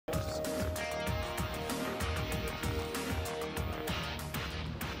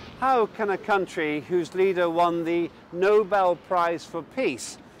How can a country whose leader won the Nobel Prize for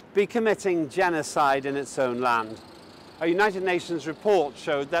Peace be committing genocide in its own land? A United Nations report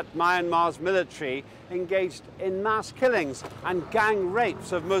showed that Myanmar's military engaged in mass killings and gang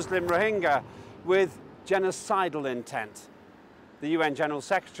rapes of Muslim Rohingya with genocidal intent. The UN General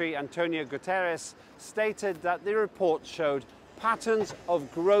Secretary, Antonio Guterres, stated that the report showed patterns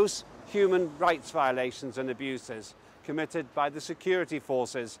of gross human rights violations and abuses committed by the security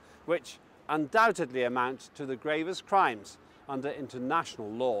forces, which undoubtedly amount to the gravest crimes under international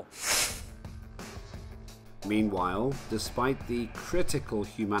law. Meanwhile, despite the critical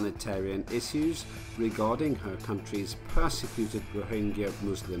humanitarian issues regarding her country's persecuted Rohingya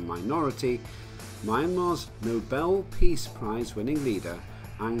Muslim minority, Myanmar's Nobel Peace Prize winning leader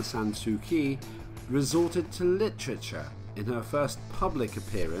Aung San Suu Kyi resorted to literature in her first public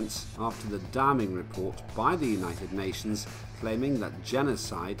appearance after the damning report by the United Nations claiming that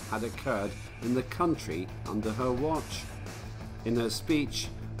genocide had occurred in the country under her watch. In her speech,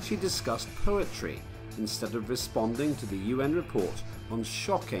 she discussed poetry instead of responding to the UN report on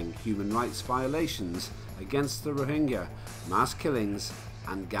shocking human rights violations against the Rohingya, mass killings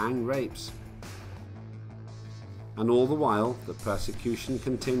and gang rapes. And all the while, the persecution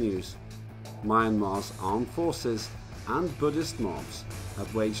continues. Myanmar's armed forces and Buddhist mobs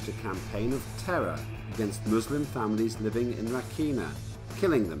have waged a campaign of terror against Muslim families living in Rakhine,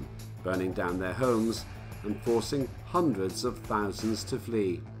 killing them, burning down their homes and forcing hundreds of thousands to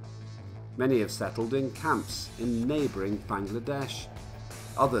flee. Many have settled in camps in neighbouring Bangladesh.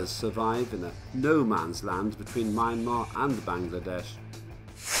 Others survive in a no-man's land between Myanmar and Bangladesh.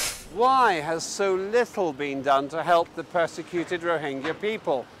 Why has so little been done to help the persecuted Rohingya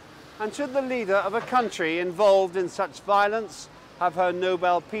people? And should the leader of a country involved in such violence have her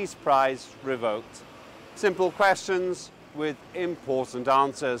Nobel Peace Prize revoked? Simple questions with important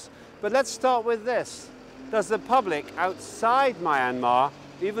answers. But let's start with this. Does the public outside Myanmar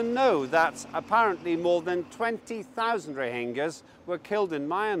even know that apparently more than 20,000 Rohingyas were killed in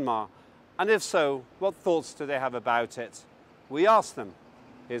Myanmar? And if so, what thoughts do they have about it? We asked them.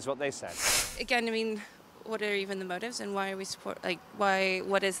 Here's what they said. Again, I mean, what are even the motives and why are we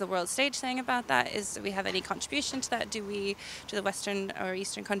what is the world stage saying about that? Do we have any contribution to that? Do the Western or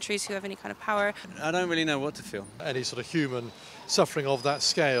Eastern countries who have any kind of power? I don't really know what to feel. Any sort of human suffering of that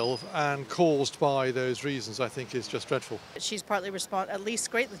scale and caused by those reasons, I think, is just dreadful. She's partly she's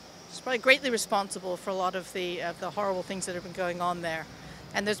probably greatly responsible for a lot of the horrible things that have been going on there.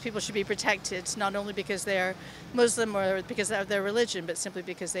 And those people should be protected, not only because they're Muslim or because of their religion, but simply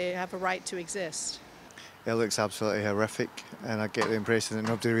because they have a right to exist. It looks absolutely horrific, and I get the impression that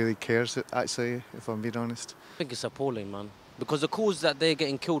nobody really cares, actually, if I'm being honest. I think it's appalling, man, because the cause that they're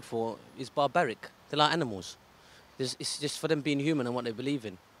getting killed for is barbaric. They're like animals. It's just for them being human and what they believe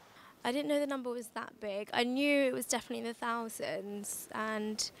in. I didn't know the number was that big. I knew it was definitely in the thousands,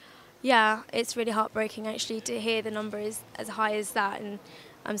 and yeah, it's really heartbreaking actually to hear the number is as high as that, and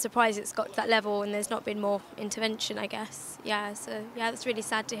I'm surprised it's got to that level and there's not been more intervention, I guess. Yeah, so yeah, that's really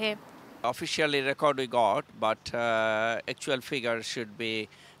sad to hear. Officially record we got, but actual figure should be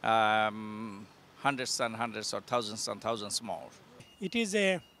hundreds and hundreds or thousands and thousands more. It is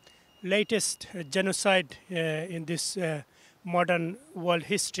a latest genocide in this modern world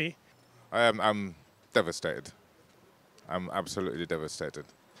history. I'm devastated. I'm absolutely devastated.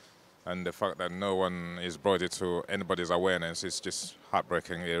 And the fact that no one is brought it to anybody's awareness is just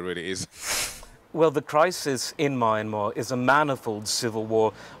heartbreaking. It really is. Well, the crisis in Myanmar is a manifold civil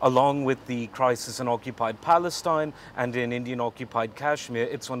war, along with the crisis in occupied Palestine and in Indian-occupied Kashmir.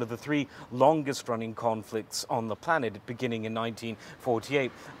 It's one of the three longest-running conflicts on the planet, beginning in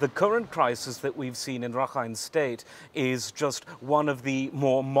 1948. The current crisis that we've seen in Rakhine State is just one of the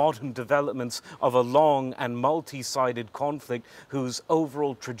more modern developments of a long and multi-sided conflict whose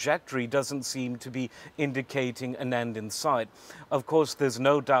overall trajectory doesn't seem to be indicating an end in sight. Of course, there's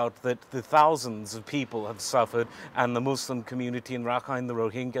no doubt that the thousands of people have suffered, and the Muslim community in Rakhine, the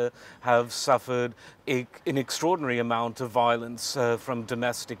Rohingya, have suffered an extraordinary amount of violence from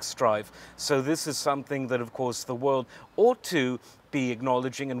domestic strife. So this is something that, of course, the world ought to be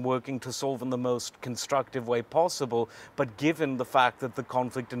acknowledging and working to solve in the most constructive way possible. But given the fact that the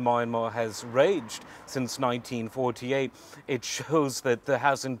conflict in Myanmar has raged since 1948, it shows that there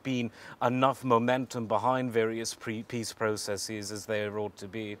hasn't been enough momentum behind various peace processes as there ought to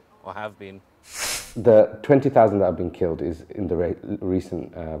be or have been. The 20,000 that have been killed is in the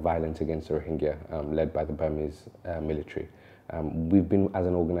recent violence against the Rohingya, led by the Burmese military. We've been, as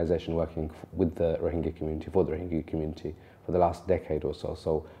an organisation, working with the Rohingya community, for the Rohingya community, for the last decade or so.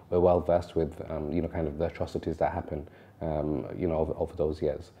 So we're well versed with, kind of the atrocities that happen, over those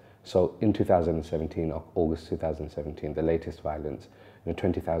years. So in 2017, August 2017, the latest violence,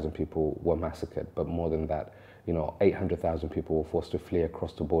 20,000 people were massacred, but more than that, 800,000 people were forced to flee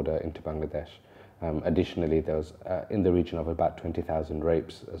across the border into Bangladesh. Additionally, there was in the region of about 20,000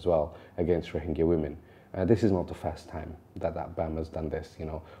 rapes as well against Rohingya women. This is not the first time that Burma's done this.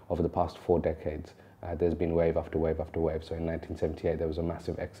 Over the past 4 decades, there's been wave after wave after wave. So in 1978, there was a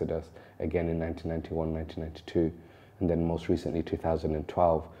massive exodus, again in 1991, 1992, and then most recently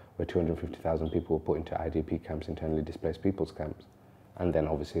 2012, where 250,000 people were put into IDP camps, internally displaced people's camps. And then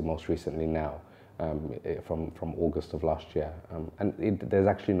obviously most recently now, from August of last year. There's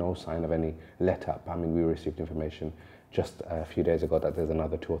actually no sign of any let-up. I mean, we received information just a few days ago that there's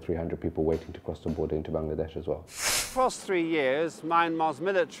another 200 or 300 people waiting to cross the border into Bangladesh as well. Across 3 years, Myanmar's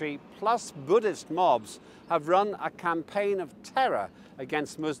military plus Buddhist mobs have run a campaign of terror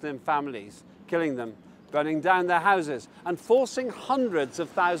against Muslim families, killing them, burning down their houses and forcing hundreds of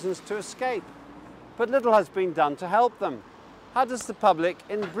thousands to escape. But little has been done to help them. How does the public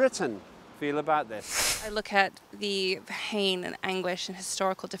in Britain feel about this? I look at the pain and anguish and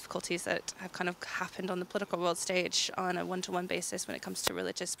historical difficulties that have kind of happened on the political world stage on a one-to-one basis when it comes to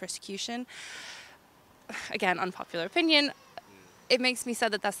religious persecution. Again, unpopular opinion. It makes me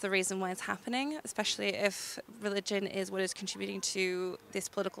sad that that's the reason why it's happening, especially if religion is what is contributing to this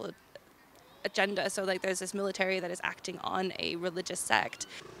political agenda. So like there's this military that is acting on a religious sect.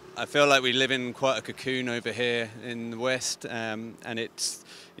 I feel like we live in quite a cocoon over here in the West, and it's,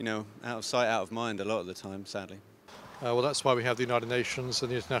 out of sight, out of mind a lot of the time, sadly. Well, that's why we have the United Nations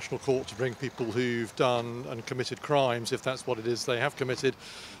and the International Court to bring people who've done and committed crimes, if that's what it is they have committed,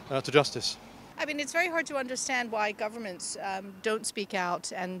 to justice. I mean, it's very hard to understand why governments don't speak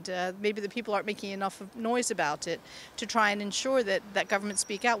out, and maybe the people aren't making enough noise about it to try and ensure that governments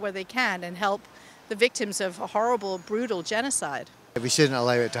speak out where they can and help the victims of a horrible, brutal genocide. We shouldn't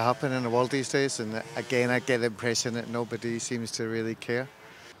allow it to happen in the world these days, and again I get the impression that nobody seems to really care.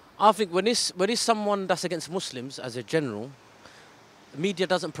 I think when it's someone that's against Muslims as a general, the media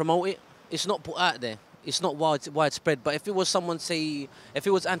doesn't promote it, it's not put out there, it's not widespread. But if it was someone, say, if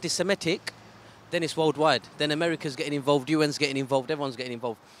it was anti-Semitic, then it's worldwide. Then America's getting involved, UN's getting involved, everyone's getting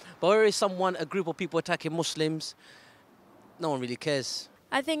involved. But where is a group of people attacking Muslims, no one really cares.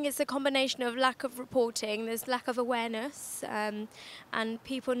 I think it's a combination of lack of reporting, there's lack of awareness, and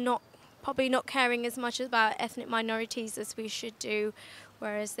people probably not caring as much about ethnic minorities as we should do,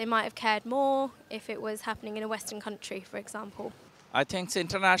 whereas they might have cared more if it was happening in a Western country, for example. I think the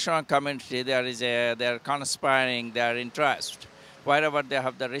international community, they're conspiring their interest. Wherever they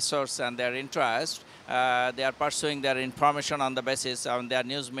have the resource and their interest, they are pursuing their information on the basis on their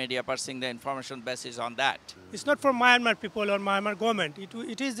news media, pursuing the information basis on that. It's not for Myanmar people or Myanmar government.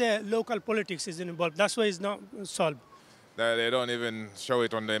 It is the local politics is involved. That's why it's not solved. They don't even show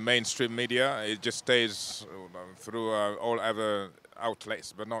it on the mainstream media. It just stays through all other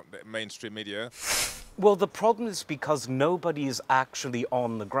outlets, but not the mainstream media. Well, the problem is because nobody is actually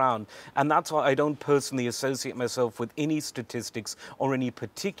on the ground, and that's why I don't personally associate myself with any statistics or any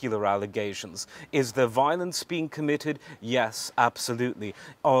particular allegations. Is there violence being committed? Yes, absolutely.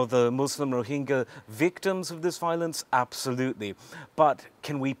 Are the Muslim Rohingya victims of this violence? Absolutely. But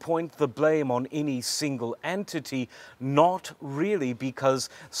can we point the blame on any single entity? Not really, because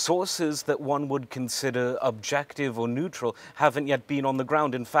sources that one would consider objective or neutral haven't yet been on the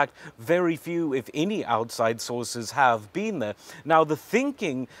ground. In fact, very few, if any, outside sources have been there. Now, the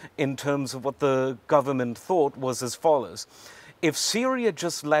thinking in terms of what the government thought was as follows. If Syria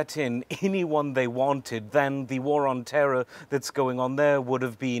just let in anyone they wanted, then the war on terror that's going on there would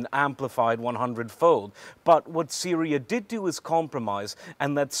have been amplified 100-fold. But what Syria did do is compromise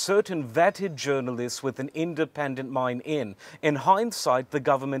and let certain vetted journalists with an independent mind in. In hindsight, the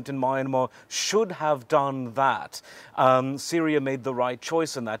government in Myanmar should have done that. Syria made the right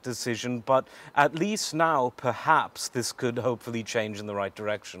choice in that decision, but at least now, perhaps, this could hopefully change in the right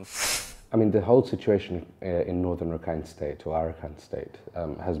direction. I mean, the whole situation in northern Rakhine State, or Arakan State,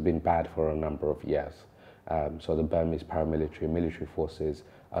 has been bad for a number of years. So the Burmese paramilitary and military forces,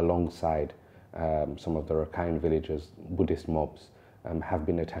 alongside some of the Rakhine villages, Buddhist mobs, have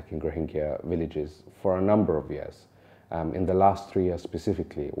been attacking Rohingya villages for a number of years. In the last 3 years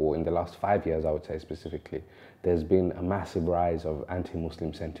specifically, or in the last 5 years, I would say specifically, there's been a massive rise of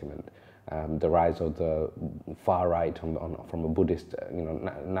anti-Muslim sentiment. The rise of the far right from a Buddhist,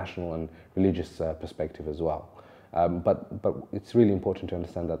 national and religious perspective as well. But it's really important to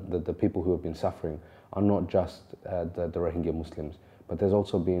understand that the people who have been suffering are not just the Rohingya Muslims, but there's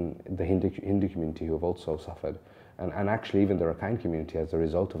also been the Hindu community who have also suffered. And actually even the Rakhine community, as a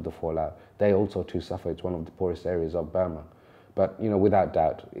result of the fallout, they also too suffer. It's one of the poorest areas of Burma. But without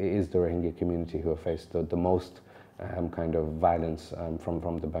doubt, it is the Rohingya community who have faced the most kind of violence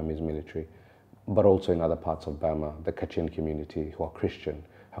from the Burmese military. But also in other parts of Burma, the Kachin community, who are Christian,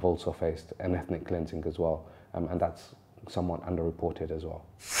 have also faced an ethnic cleansing as well, and that's somewhat underreported as well.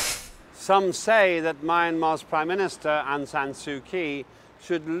 Some say that Myanmar's Prime Minister Aung San Suu Kyi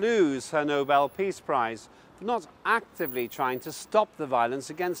should lose her Nobel Peace Prize for not actively trying to stop the violence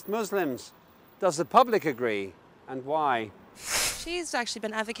against Muslims. Does the public agree, and why? She's actually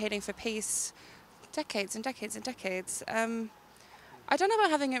been advocating for peace decades and decades and decades. I don't know about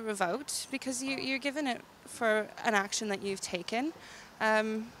having it revoked, because you're given it for an action that you've taken.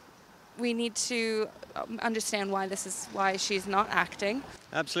 We need to understand why she's not acting.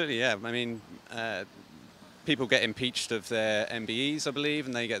 Absolutely, yeah. I mean, people get impeached of their MBEs, I believe,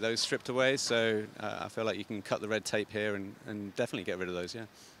 and they get those stripped away. So I feel like you can cut the red tape here and definitely get rid of those, yeah.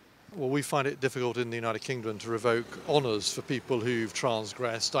 Well, we find it difficult in the United Kingdom to revoke honours for people who've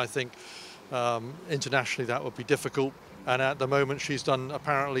transgressed. I think internationally that would be difficult, and at the moment she's done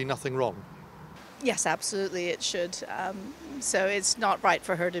apparently nothing wrong. Yes, absolutely, it should. So it's not right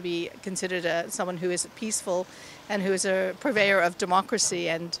for her to be considered someone who is peaceful and who is a purveyor of democracy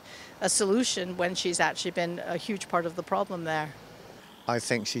and a solution, when she's actually been a huge part of the problem there. I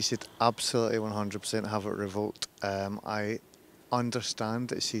think she should absolutely 100% have it revoked. I understand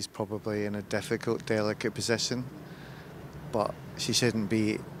that she's probably in a difficult, delicate position, but she shouldn't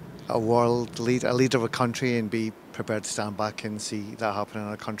be a leader of a country and be prepared to stand back and see that happen in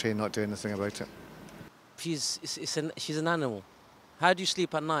our country and not do anything about it. She's an animal. How do you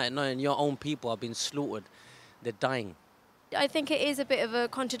sleep at night knowing your own people are being slaughtered? They're dying. I think it is a bit of a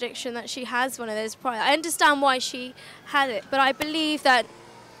contradiction that she has one of those prizes. I understand why she had it, but I believe that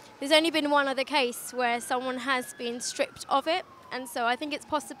there's only been one other case where someone has been stripped of it, and so I think it's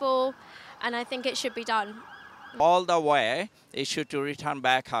possible, and I think it should be done. All the way, it should to return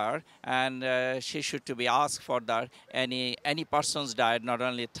back her, and she should to be asked for that any persons died, not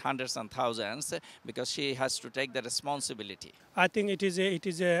only hundreds and thousands, because she has to take the responsibility. I think it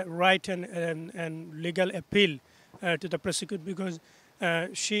is a right and legal appeal to the prosecutor, because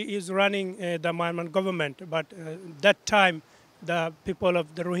she is running the Myanmar government, but that time the people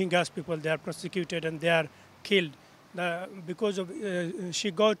of the Rohingyas people, they are prosecuted and they are killed because of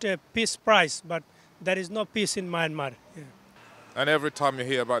she got a peace prize, but there is no peace in Myanmar. Yeah. And every time you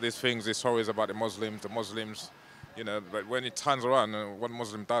hear about these things, it's always about the Muslims, but when it turns around and one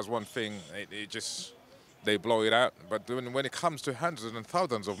Muslim does one thing, they blow it out. But when it comes to hundreds and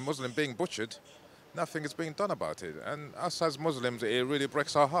thousands of Muslims being butchered, nothing is being done about it. And us as Muslims, it really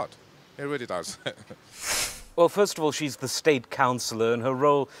breaks our heart. It really does. Well, first of all, she's the state councillor, and her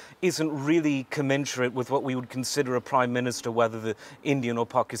role isn't really commensurate with what we would consider a prime minister, whether the Indian or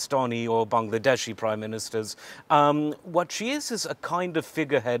Pakistani or Bangladeshi prime ministers. What she is a kind of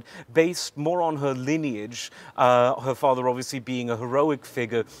figurehead based more on her lineage, her father obviously being a heroic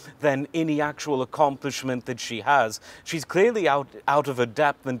figure, than any actual accomplishment that she has. She's clearly out of her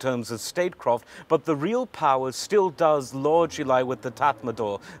depth in terms of statecraft, but the real power still does largely lie with the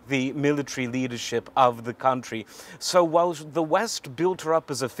Tatmadaw, the military leadership of the country. So while the West built her up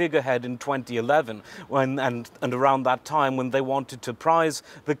as a figurehead in 2011, and around that time when they wanted to prize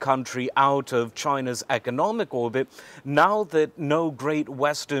the country out of China's economic orbit, now that no great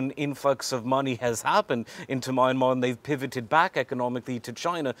Western influx of money has happened into Myanmar and they've pivoted back economically to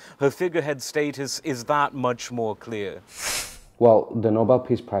China, her figurehead status is that much more clear. Well, the Nobel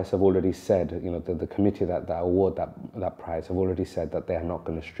Peace Prize have already said, the committee that award that prize have already said that they are not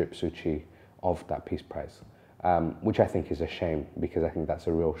going to strip Suu Kyi of that Peace Prize, which I think is a shame, because I think that's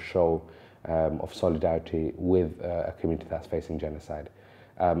a real show of solidarity with a community that's facing genocide.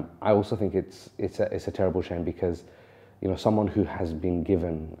 I also think it's a terrible shame, because someone who has been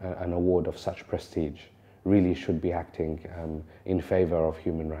given an award of such prestige really should be acting in favor of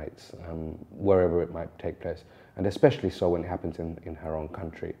human rights wherever it might take place, and especially so when it happens in her own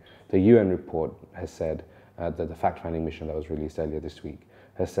country. The UN report has said that the fact-finding mission that was released earlier this week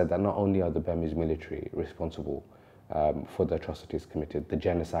has said that not only are the Burmese military responsible for the atrocities committed, the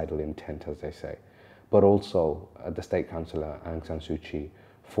genocidal intent, as they say, but also the state councillor Aung San Suu Kyi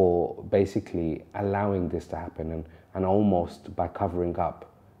for basically allowing this to happen, and almost by covering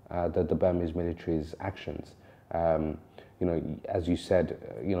up the Burmese military's actions. As you said,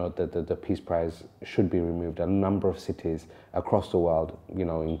 the Peace Prize should be removed. A number of cities across the world,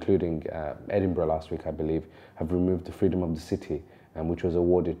 including Edinburgh last week, I believe, have removed the Freedom of the City, which was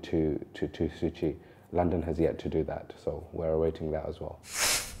awarded to Suu Kyi. London has yet to do that, so we're awaiting that as well.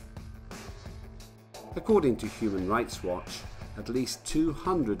 According to Human Rights Watch, at least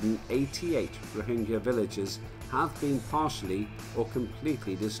 288 Rohingya villages have been partially or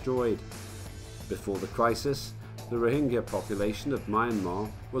completely destroyed. Before the crisis, the Rohingya population of Myanmar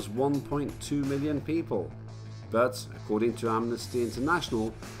was 1.2 million people. But, according to Amnesty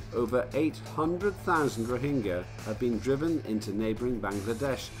International, over 800,000 Rohingya have been driven into neighbouring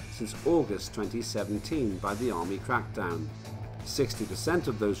Bangladesh since August 2017 by the army crackdown. 60%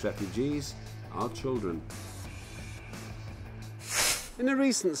 of those refugees are children. In a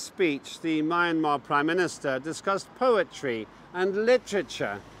recent speech, the Myanmar Prime Minister discussed poetry and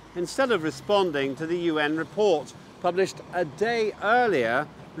literature instead of responding to the UN report published a day earlier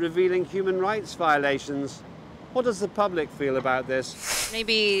revealing human rights violations. What does the public feel about this?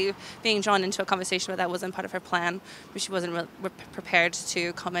 Maybe being drawn into a conversation about that wasn't part of her plan, but she wasn't prepared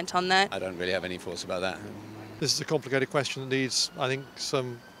to comment on that. I don't really have any thoughts about that. This is a complicated question that needs, I think,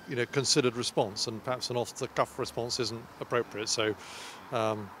 some considered response, and perhaps an off-the-cuff response isn't appropriate. So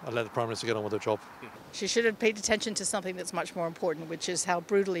I'll let the Prime Minister get on with her job. She should have paid attention to something that's much more important, which is how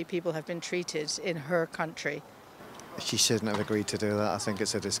brutally people have been treated in her country. She shouldn't have agreed to do that. I think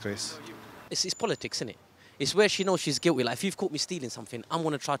it's a disgrace. It's politics, isn't it? It's where she knows she's guilty. Like, if you've caught me stealing something, I'm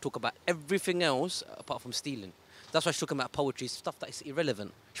going to try to talk about everything else apart from stealing. That's why she's talking about poetry, stuff that is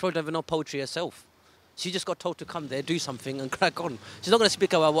irrelevant. She probably don't even know poetry herself. She just got told to come there, do something and crack on. She's not going to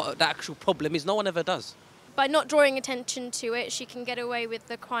speak about what the actual problem is. No one ever does. By not drawing attention to it, she can get away with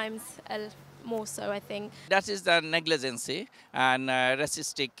the crimes more so, I think. That is the negligence and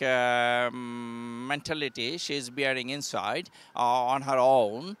racistic mentality she is bearing inside on her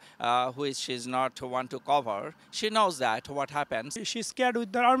own, which she's not want to cover. She knows that what happens. She's scared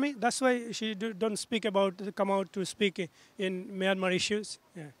with the army. That's why she don't speak about, come out to speak in Myanmar issues.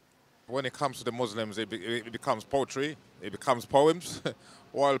 Yeah. When it comes to the Muslims, it becomes poetry, it becomes poems,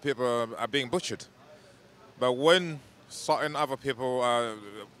 while people are being butchered. But when certain other people,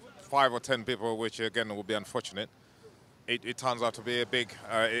 5 or 10 people, which again would be unfortunate, it turns out to be a big,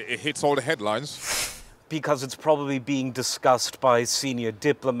 it hits all the headlines. Because it's probably being discussed by senior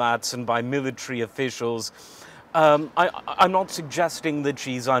diplomats and by military officials. I'm not suggesting that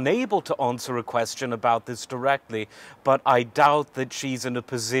she's unable to answer a question about this directly, but I doubt that she's in a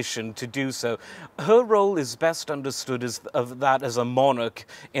position to do so. Her role is best understood as a monarch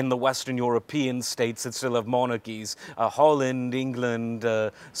in the Western European states that still have monarchies, Holland, England,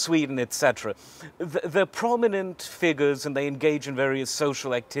 Sweden, etc. They're prominent figures and they engage in various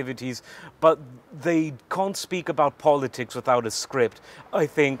social activities, but they can't speak about politics without a script. I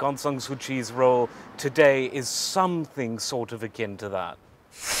think Aung San Suu Kyi's role today is something sort of akin to that.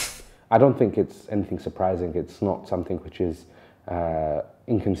 I don't think it's anything surprising. It's not something which is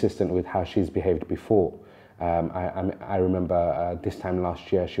inconsistent with how she's behaved before. I remember this time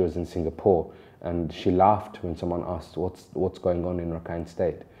last year she was in Singapore and she laughed when someone asked what's going on in Rakhine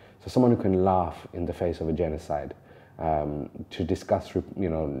State. So someone who can laugh in the face of a genocide, to discuss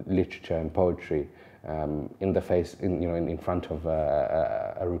literature and poetry in the face, in front of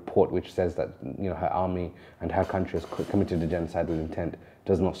a report which says that her army and her country has committed a genocidal intent,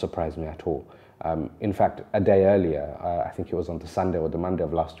 does not surprise me at all. In fact, a day earlier, I think it was on the Sunday or the Monday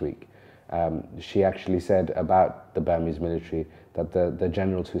of last week, she actually said about the Burmese military that the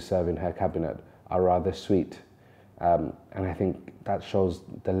generals who serve in her cabinet are rather sweet. And I think that shows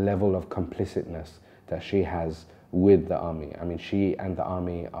the level of complicitness that she has with the army. I mean, she and the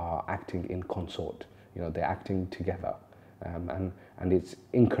army are acting in consort. They're acting together. And it's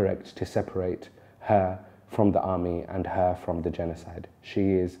incorrect to separate her from the army and her from the genocide.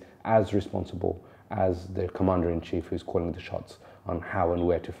 She is as responsible as the commander-in-chief who's calling the shots on how and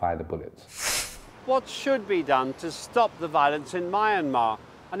where to fire the bullets. What should be done to stop the violence in Myanmar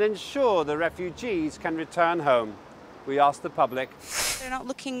and ensure the refugees can return home? We asked the public. They're not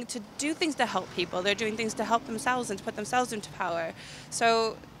looking to do things to help people. They're doing things to help themselves and to put themselves into power.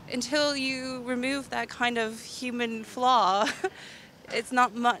 So until you remove that kind of human flaw, it's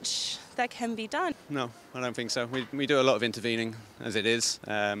not much that can be done. No, I don't think so. We do a lot of intervening as it is.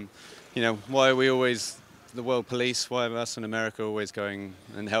 Why are we always the world police? Why are us in America always going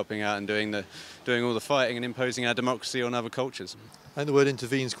and helping out and doing all the fighting and imposing our democracy on other cultures? And the word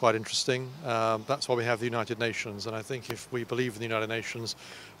intervene is quite interesting. That's why we have the United Nations. And I think if we believe in the United Nations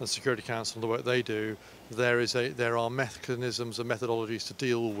and the Security Council and the work they do, there are mechanisms and methodologies to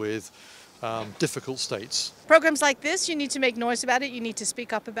deal with difficult states. Programs like this, you need to make noise about it, you need to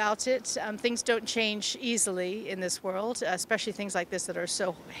speak up about it. Things don't change easily in this world, especially things like this that are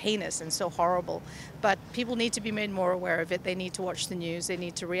so heinous and so horrible. But people need to be made more aware of it. They need to watch the news, they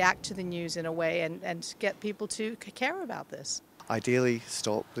need to react to the news in a way and get people to care about this. Ideally,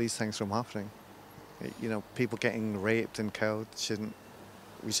 stop these things from happening. You know, people getting raped and killed,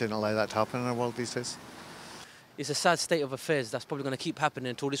 we shouldn't allow that to happen in our world these days. It's a sad state of affairs that's probably going to keep happening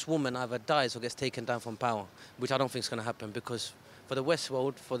until this woman either dies or gets taken down from power, which I don't think is going to happen, because for the West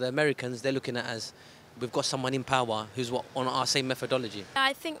world, for the Americans, they're looking at it as we've got someone in power who's on our same methodology.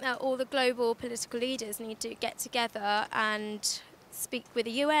 I think that all the global political leaders need to get together and speak with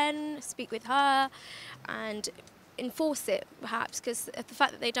the UN, speak with her, and enforce it, perhaps, because the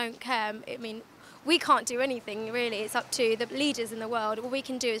fact that they don't care, I mean, we can't do anything, really. It's up to the leaders in the world. All we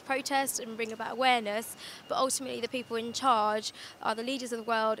can do is protest and bring about awareness, but ultimately the people in charge are the leaders of the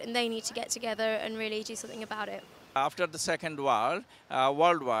world, and they need to get together and really do something about it. After the Second World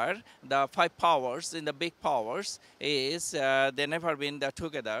War, the 5 powers, in the big powers, they never been there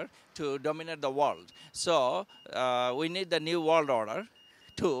together to dominate the world. So we need the new world order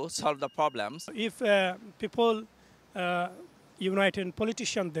to solve the problems. If people unite and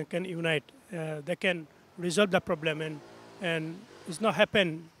politicians they can unite, they can resolve the problem, and it's not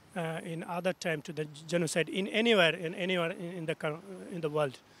happen in other time to the genocide anywhere in the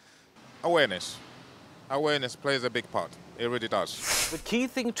world. Awareness plays a big part. It really does. The key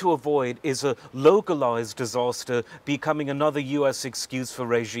thing to avoid is a localized disaster becoming another US excuse for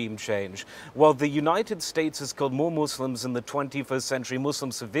regime change. While the United States has killed more Muslims in the 21st century,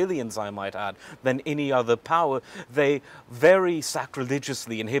 Muslim civilians, I might add, than any other power, they very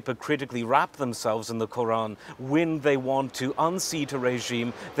sacrilegiously and hypocritically wrap themselves in the Quran when they want to unseat a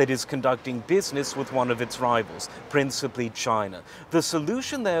regime that is conducting business with one of its rivals, principally China. The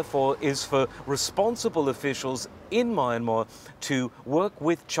solution, therefore, is for responsible officials in Myanmar to work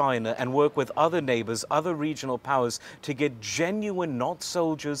with China and work with other neighbors, other regional powers, to get genuine, not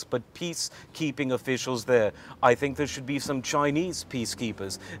soldiers, but peacekeeping officials there. I think there should be some Chinese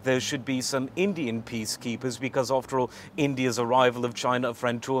peacekeepers. There should be some Indian peacekeepers, because after all, India's a rival of China, a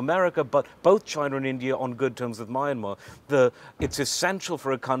friend to America, but both China and India on good terms with Myanmar. It's essential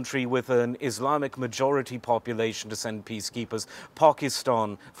for a country with an Islamic majority population to send peacekeepers.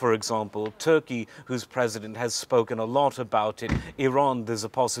 Pakistan, for example, Turkey, whose president has spoken a lot about it. Iran, there's a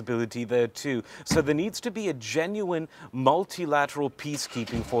possibility there too. So there needs to be a genuine multilateral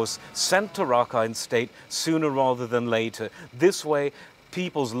peacekeeping force sent to Rakhine State sooner rather than later. This way,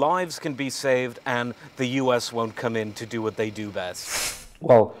 people's lives can be saved and the US won't come in to do what they do best.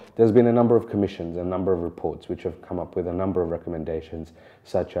 Well, there's been a number of commissions, a number of reports which have come up with a number of recommendations,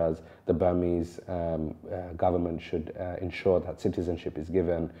 such as the Burmese government should ensure that citizenship is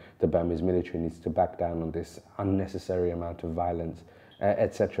given, the Burmese military needs to back down on this unnecessary amount of violence,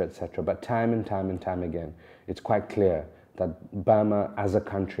 etc., etc. But time and time again, it's quite clear that Burma as a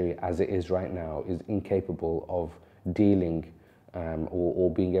country, as it is right now, is incapable of dealing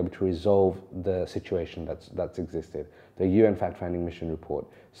or being able to resolve the situation that's existed. The UN fact-finding mission report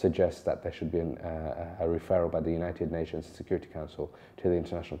suggests that there should be a referral by the United Nations Security Council to the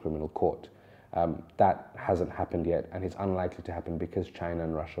International Criminal Court. That hasn't happened yet, and it's unlikely to happen because China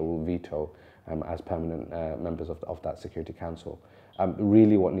and Russia will veto as permanent members of that Security Council.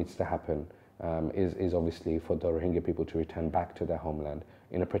 Really what needs to happen is obviously for the Rohingya people to return back to their homeland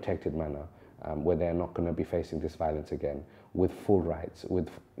in a protected manner, where they're not going to be facing this violence again, with full rights, with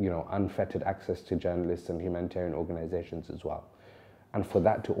unfettered access to journalists and humanitarian organizations as well. And for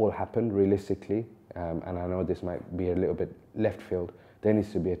that to all happen realistically, and I know this might be a little bit left field, there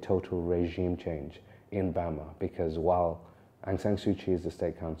needs to be a total regime change in Burma, because while Aung San Suu Kyi is the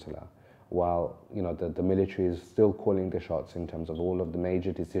state councillor, while the military is still calling the shots in terms of all of the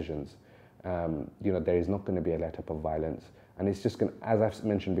major decisions, there is not going to be a let-up of violence. And it's just going to, as I've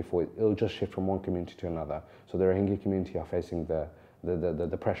mentioned before, it'll just shift from one community to another. So the Rohingya community are facing the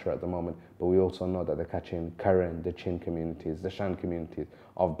pressure at the moment, but we also know that the Kachin, Karen, the Chin communities, the Shan communities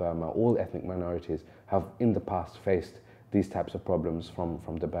of Burma, all ethnic minorities, have in the past faced these types of problems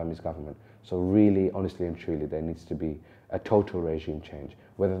from the Burmese government. So really, honestly and truly, there needs to be a total regime change.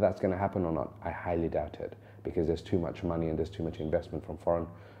 Whether that's going to happen or not, I highly doubt it, because there's too much money and there's too much investment from foreign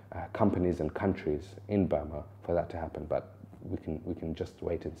companies and countries in Burma for that to happen. But we can just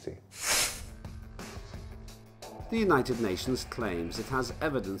wait and see. The United Nations claims it has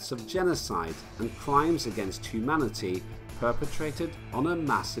evidence of genocide and crimes against humanity perpetrated on a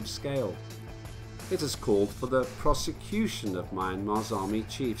massive scale. It has called for the prosecution of Myanmar's army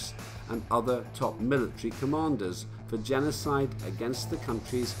chiefs and other top military commanders for genocide against the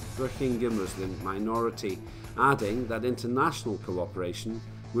country's Rohingya Muslim minority, adding that international cooperation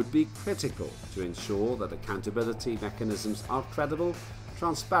would be critical to ensure that accountability mechanisms are credible,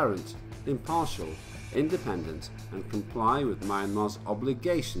 transparent, impartial, independent, and comply with Myanmar's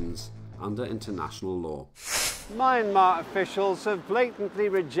obligations under international law. Myanmar officials have blatantly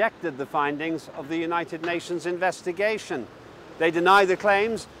rejected the findings of the United Nations investigation. They deny the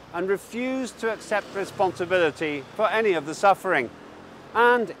claims and refuse to accept responsibility for any of the suffering.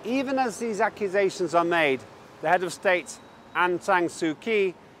 And even as these accusations are made, the head of state, Aung San Suu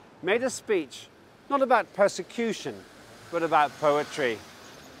Kyi, made a speech not about persecution, but about poetry.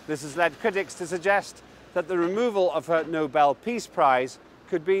 This has led critics to suggest that the removal of her Nobel Peace Prize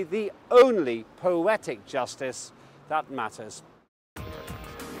could be the only poetic justice that matters.